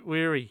was a bit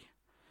weary.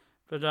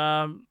 But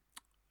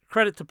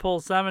credit to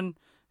Paul Salmon.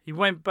 He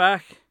went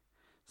back,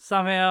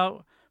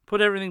 somehow put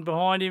everything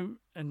behind him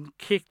and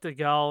kicked a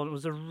goal. It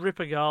was a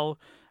ripper goal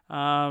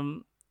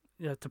to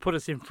put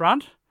us in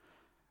front.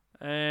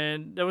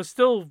 And there was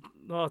still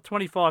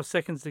 25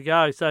 seconds to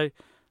go, so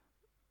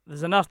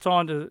there's enough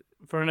time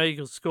for an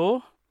Eagles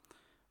score.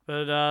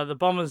 But the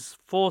Bombers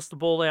forced the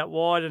ball out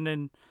wide, and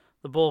then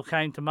the ball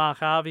came to Mark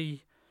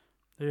Harvey,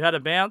 who had a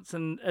bounce,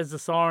 and as the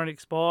siren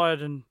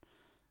expired, and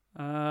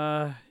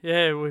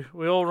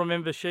we all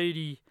remember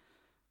Sheedy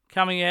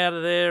coming out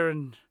of there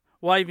and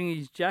waving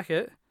his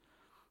jacket.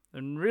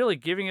 and really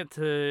giving it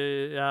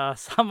to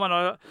someone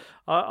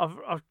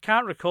I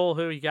can't recall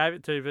who he gave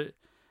it to,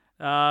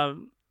 but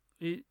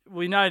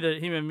we know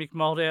that him and Mick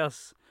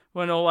Malthouse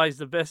weren't always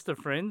the best of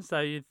friends, so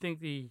you'd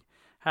think he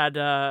had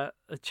a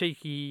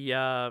cheeky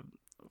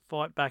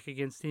fight back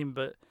against him,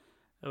 but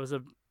it was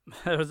a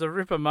it was a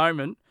ripper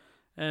moment,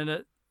 and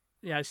it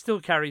still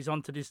carries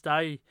on to this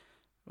day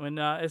when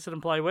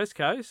Essendon play West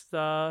Coast.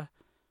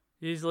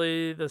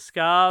 Usually the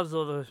scarves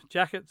or the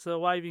jackets are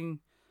waving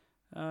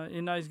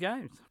in those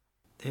games.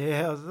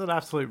 Yeah, it was an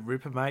absolute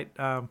ripper, mate.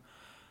 And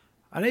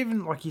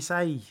even, like you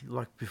say,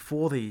 like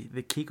before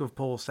the kick of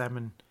Paul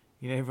Salmon,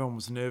 everyone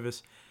was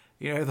nervous.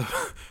 There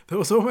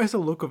was almost a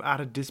look of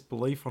utter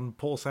disbelief on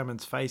Paul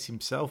Salmon's face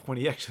himself when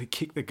he actually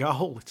kicked the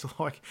goal. It's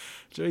like,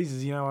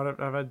 Jesus,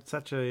 I've had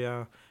such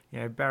a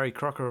Barry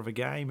Crocker of a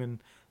game,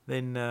 and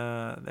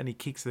then he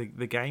kicks the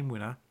game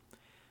winner.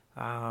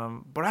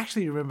 But I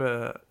actually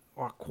remember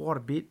quite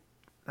a bit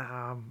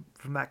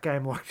from that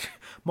game, like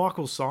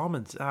Michael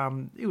Simons.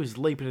 He was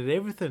leaping at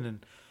everything,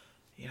 and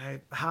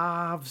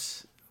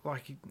halves,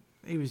 like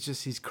he was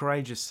just his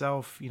courageous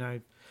self.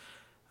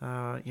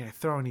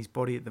 Throwing his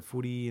body at the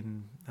footy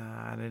and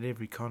at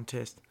every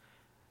contest.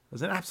 It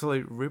was an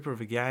absolute ripper of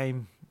a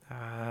game.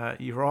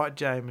 You're right,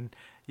 James,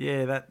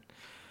 and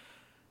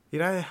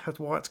that's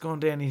why it's gone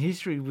down in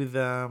history with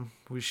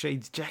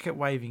Sheed's jacket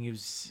waving. It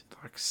was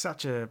like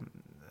such a,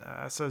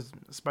 I suppose,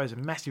 a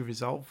massive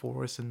result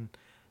for us, and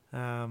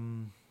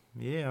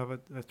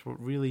that's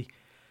what really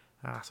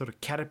sort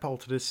of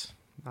catapulted us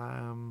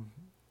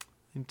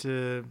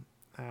into.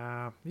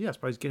 I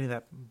suppose getting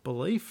that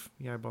belief,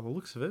 by the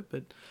looks of it.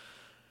 But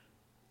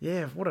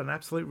yeah, what an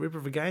absolute ripper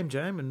of a game,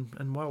 James,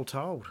 and well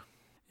told.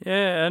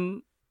 Yeah,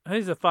 and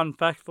here's a fun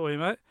fact for you,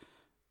 mate.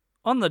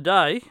 On the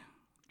day,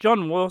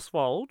 John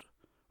Worsfold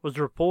was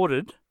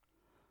reported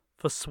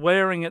for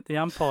swearing at the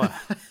umpire.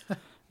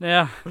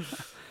 Now,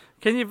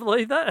 can you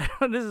believe that?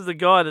 This is the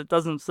guy that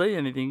doesn't see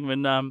anything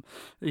when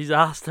he's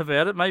asked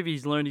about it. Maybe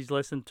he's learned his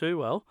lesson too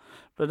well.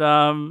 But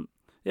I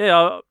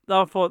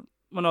thought,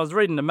 when I was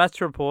reading the match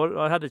report,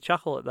 I had to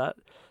chuckle at that.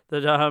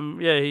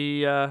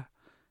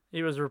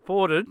 He was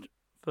reported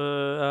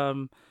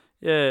for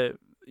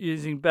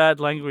using bad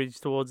language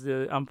towards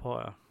the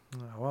umpire.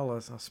 Oh, well, I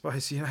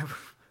suppose you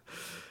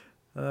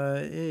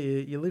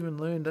live and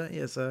learn, don't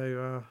you?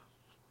 So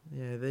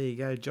there you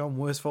go, John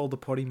Worsfold, the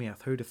potty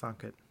mouth. Who'd have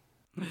thunk it?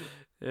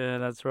 Yeah,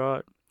 that's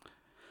right.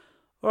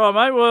 All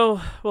right, mate.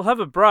 We'll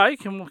have a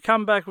break and we'll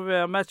come back with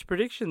our match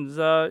predictions.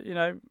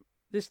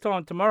 This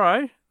time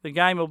tomorrow, the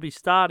game will be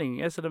starting,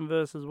 Essendon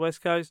versus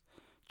West Coast,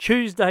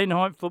 Tuesday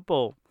night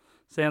football.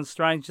 Sounds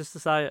strange just to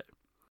say it.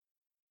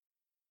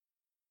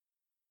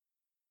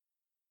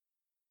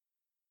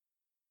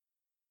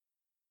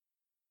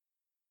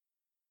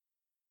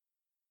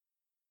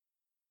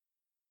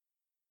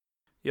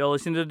 You're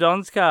listening to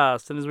Don's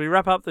Cast, and as we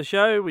wrap up the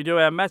show, we do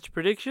our match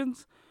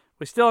predictions.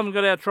 We still haven't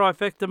got our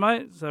trifecta,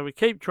 mate, so we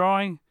keep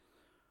trying.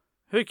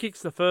 Who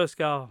kicks the first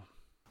goal?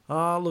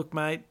 Oh, look,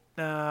 mate,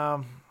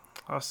 I've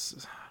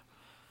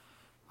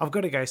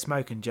got to go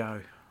Smoking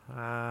Joe.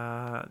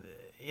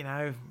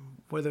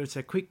 Whether it's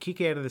a quick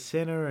kick out of the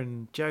centre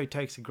and Joe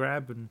takes a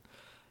grab and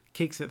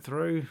kicks it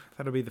through,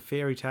 that'll be the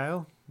fairy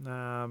tale.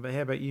 But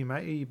how about you,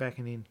 mate? Who are you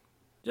backing in?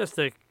 Just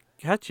to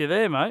catch you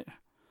there, mate.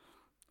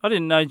 I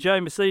didn't know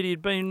Joe Mercedes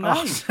had been named.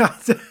 I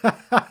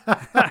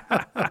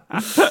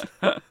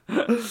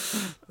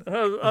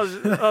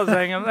was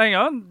hang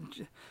on.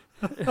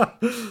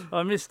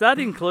 I missed that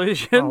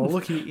inclusion. Oh,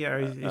 look, he's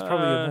probably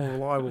a more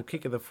reliable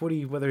kick of the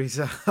footy, whether he's...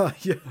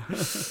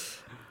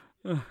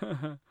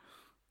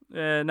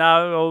 Yeah,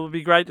 no, it'll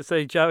be great to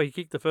see Joey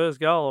kick the first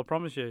goal, I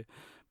promise you.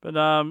 But,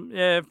 for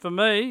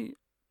me,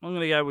 I'm going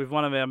to go with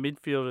one of our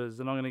midfielders,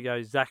 and I'm going to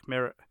go Zach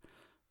Merritt.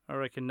 I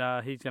reckon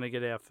he's going to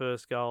get our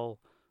first goal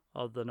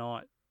of the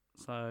night.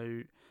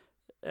 So,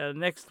 our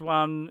next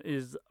one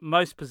is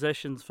most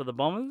possessions for the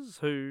Bombers.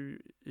 Who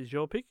is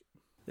your pick?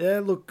 Yeah,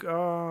 look,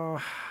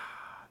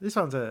 this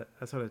one's a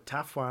sort of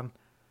tough one.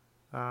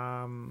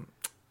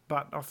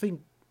 But I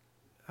think,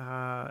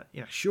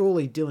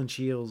 surely Dylan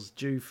Shields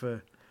due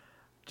for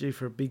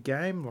a big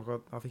game.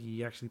 Like I think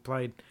he actually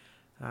played,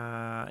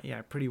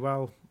 pretty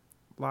well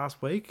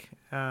last week,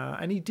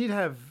 and he did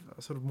have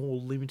a sort of more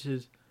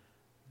limited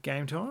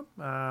game time.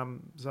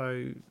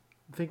 So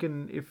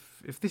thinking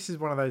if this is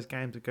one of those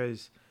games that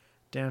goes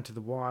down to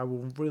the wire,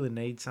 we'll really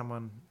need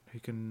someone who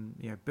can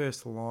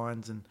burst the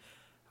lines and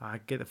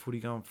get the footy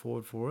going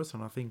forward for us.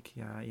 And I think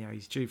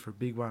he's due for a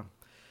big one.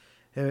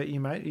 How about you,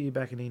 mate? Are you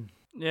backing in?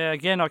 Yeah,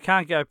 again, I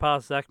can't go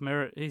past Zach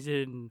Merritt. He's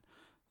in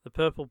the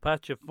purple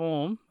patch of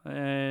form,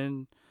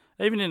 and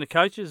even in the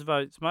coaches'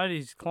 votes, mate,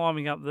 he's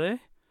climbing up there.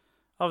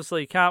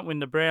 Obviously, he can't win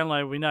the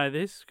Brownlow. We know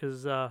this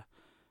because of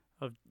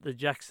the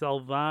Jack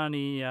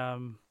Salvani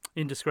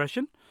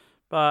indiscretion.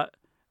 But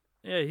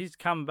yeah, he's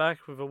come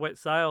back with a wet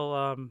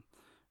sail,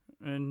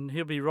 and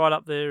he'll be right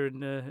up there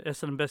in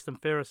Essendon Best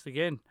and Fairest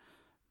again.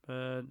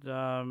 But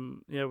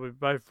we've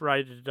both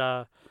rated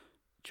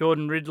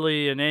Jordan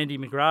Ridley and Andy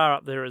McGrath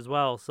up there as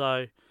well.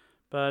 So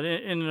But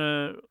in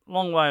a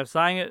long way of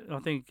saying it, I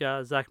think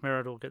Zach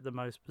Merritt will get the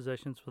most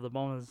possessions for the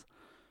Bombers.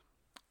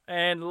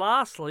 And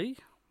lastly,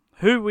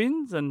 who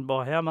wins and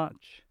by how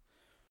much?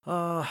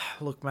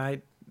 Look,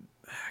 mate,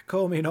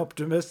 call me an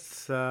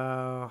optimist,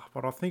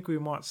 but I think we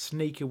might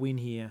sneak a win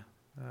here.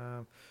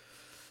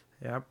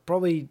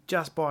 Probably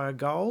just by a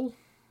goal.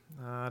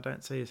 I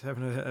don't see us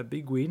having a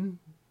big win,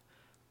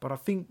 but I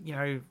think,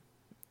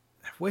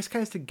 West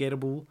Coast are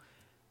gettable.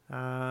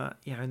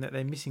 And that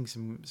they're missing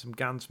some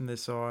guns from their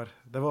side.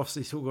 They've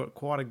obviously still got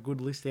quite a good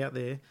list out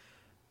there,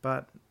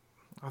 but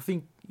I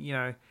think,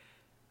 our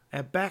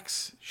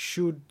backs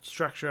should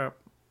structure up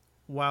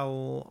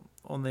well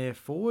on their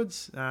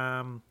forwards,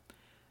 and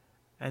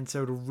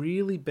so it'll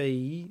really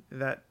be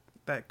that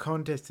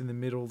contest in the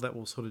middle that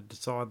will sort of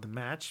decide the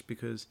match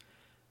because,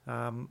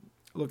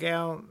 look,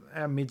 our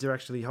mids are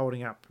actually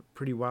holding up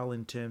pretty well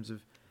in terms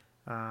of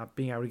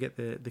being able to get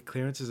the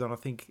clearances on. I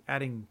think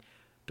adding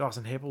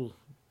Dyson Heppel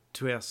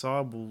to our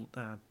side will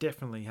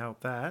definitely help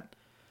that.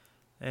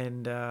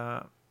 And,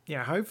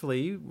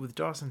 hopefully with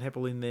Dyson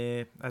Heppel in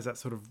there as that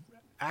sort of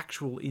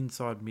actual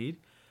inside mid,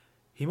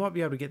 he might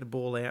be able to get the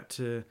ball out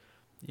to,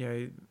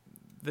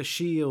 the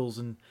Shields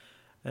and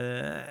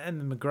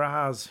the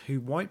McGraths who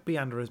won't be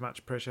under as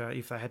much pressure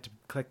if they had to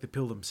collect the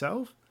pill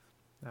themselves.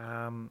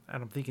 And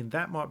I'm thinking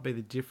that might be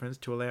the difference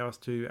to allow us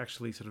to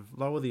actually sort of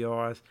lower the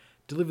eyes,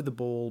 deliver the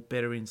ball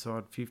better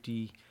inside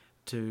 50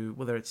 to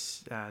whether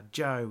it's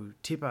Joe,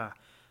 Tipper,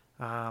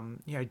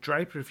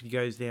 Draper if he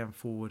goes down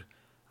forward,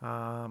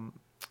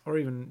 or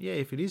even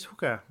if it is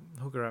Hooker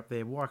up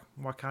there, why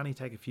can't he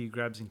take a few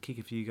grabs and kick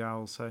a few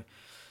goals? So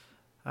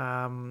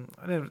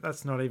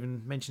that's not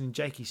even mentioning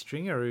Jakey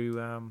Stringer,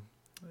 who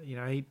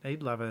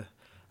he'd love a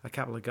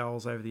couple of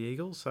goals over the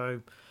Eagles.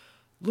 So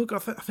look, I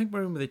think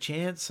we're in with a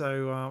chance.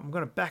 So I'm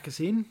going to back us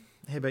in.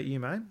 How about you,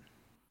 mate?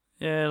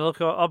 Yeah, look,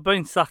 I've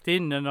been sucked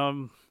in and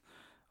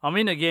I'm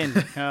in again.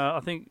 I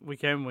think we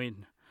can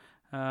win.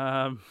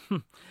 I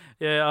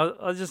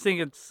just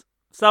think it's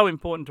so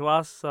important to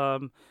us.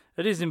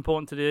 It is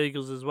important to the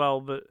Eagles as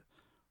well, but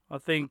I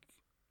think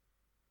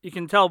you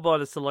can tell by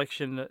the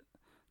selection that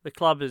the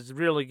club is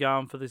really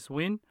going for this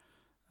win.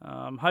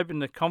 I'm hoping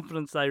the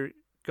confidence they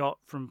got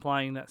from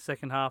playing that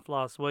second half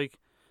last week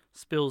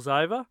spills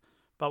over,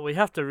 but we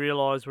have to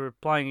realise we're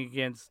playing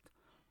against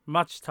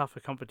much tougher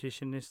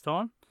competition this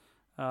time.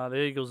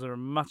 The Eagles are a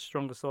much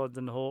stronger side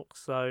than the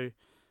Hawks, so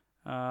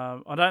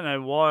I don't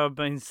know why I've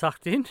been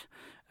sucked in,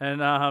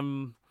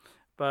 and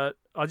but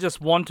I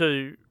just want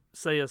to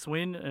see us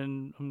win,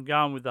 and I'm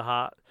going with the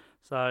heart.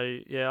 So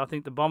I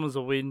think the Bombers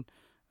will win,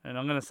 and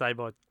I'm going to say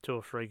by 2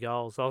 or 3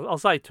 goals. I'll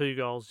say 2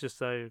 goals just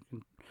so you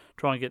can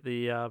try and get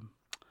the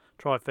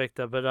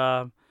trifecta.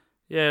 But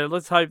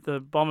let's hope the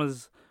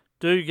Bombers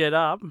do get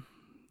up.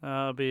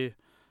 It'll be a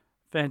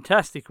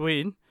fantastic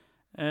win,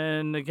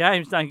 and the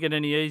games don't get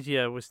any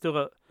easier. We've still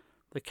got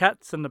the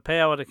Cats and the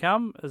Power to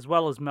come, as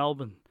well as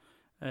Melbourne,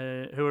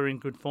 who are in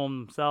good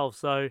form themselves.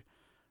 So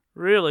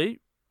really,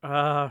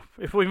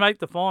 if we make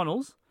the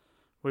finals,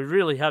 we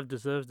really have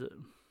deserved it.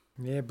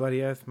 Yeah,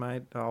 bloody oath,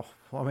 mate. Oh,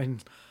 I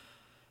mean,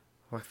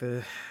 like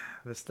the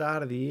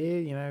start of the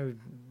year,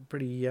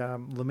 pretty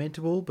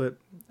lamentable. But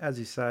as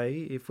you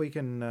say, if we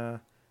can,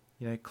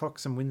 clock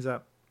some wins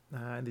up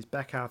in this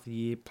back half of the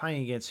year,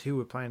 playing against who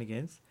we're playing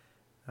against,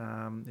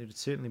 it would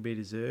certainly be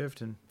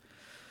deserved. And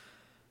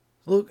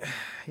look,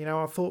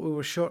 I thought we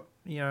were shot,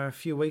 a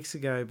few weeks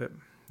ago, but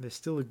there's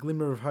still a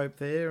glimmer of hope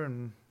there,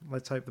 and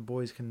let's hope the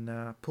boys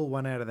can pull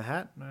one out of the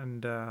hat.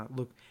 And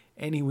look,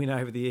 any win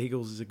over the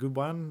Eagles is a good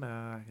one.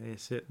 They're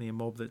certainly a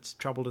mob that's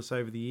troubled us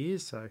over the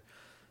years, so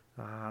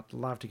I'd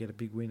love to get a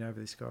big win over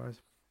this,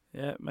 guys.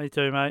 Yeah, me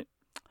too, mate.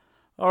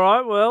 All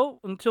right, well,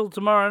 until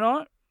tomorrow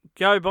night,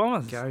 go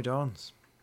Bombers. Go Dons.